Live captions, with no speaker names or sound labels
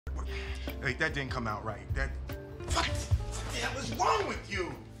Hey, that didn't come out right. What the hell is wrong with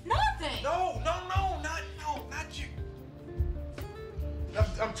you? Nothing. No, not you.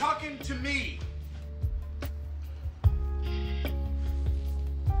 I'm talking to me.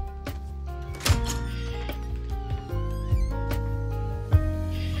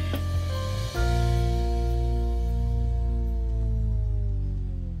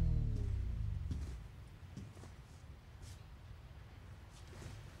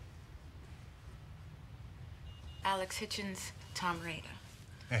 Alex Hitchens, Tom Raider.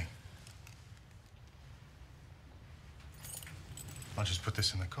 Hey. I'll just put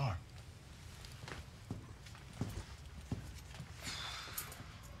this in the car.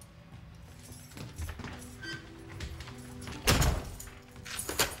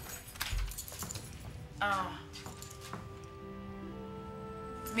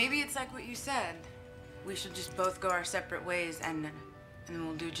 Maybe it's like what you said. We should just both go our separate ways and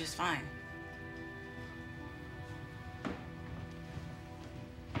we'll do just fine.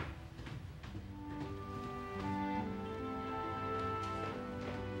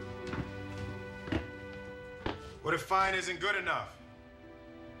 What if fine isn't good enough?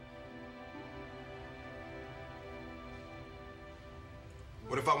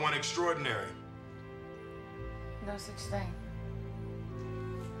 What if I want extraordinary? No such thing.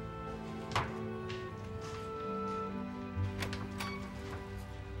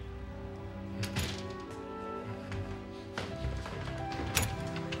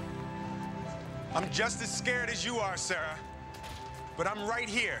 I'm just as scared as you are, Sarah. But I'm right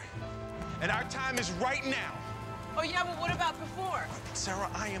here. And our time is right now. Oh, yeah, but what about before? Sarah,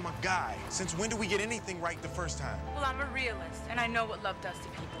 I am a guy. Since when do we get anything right the first time? Well, I'm a realist, and I know what love does to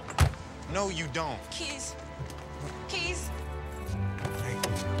people. No, you don't. Keys. Keys. Hey.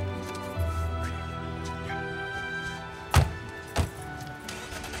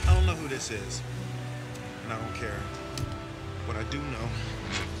 I don't know who this is, and I don't care. What I do know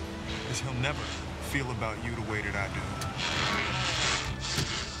is he'll never feel about you the way that I do.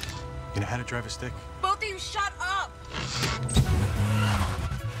 You know how to drive a stick? Both of you, shut up!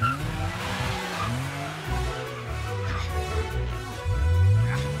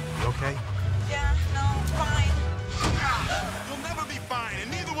 You okay? Yeah, no, fine. You'll never be fine, and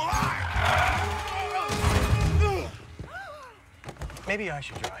neither will I! Maybe I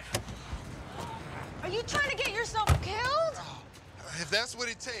should drive. Are you trying to get yourself killed? If that's what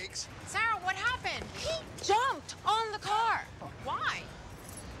it takes. Sarah, what happened? He jumped on the car. Why?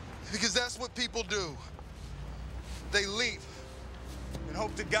 Because that's what people do. They leap and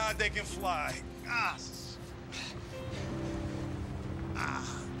hope to God they can fly.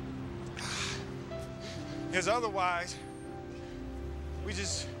 Because otherwise, we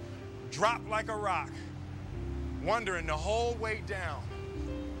just drop like a rock, wondering the whole way down.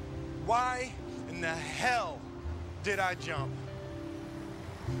 Why in the hell did I jump?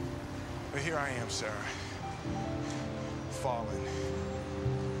 But here I am, Sarah, falling.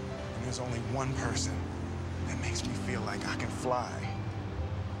 And there's only one person that makes me feel like I can fly.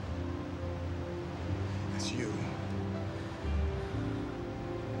 It's you.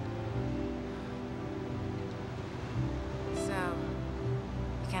 So,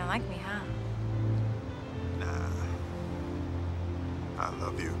 you kind of like me, huh? Nah. I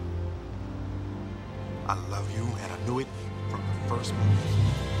love you. I love you, and I knew it from the first moment.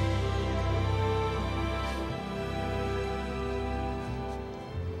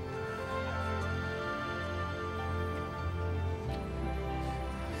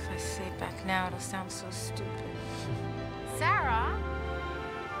 If I say it back now, it'll sound so stupid. Sarah?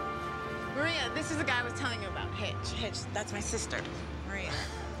 Maria, this is the guy I was telling you about, Hitch. Hitch, that's my sister, Maria.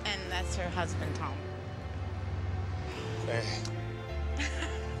 And that's her husband, Tom. Hey.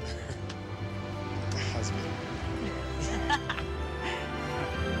 Husband.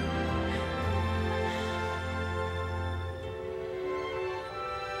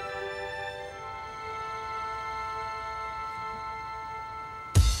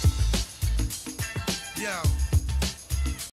 Yo,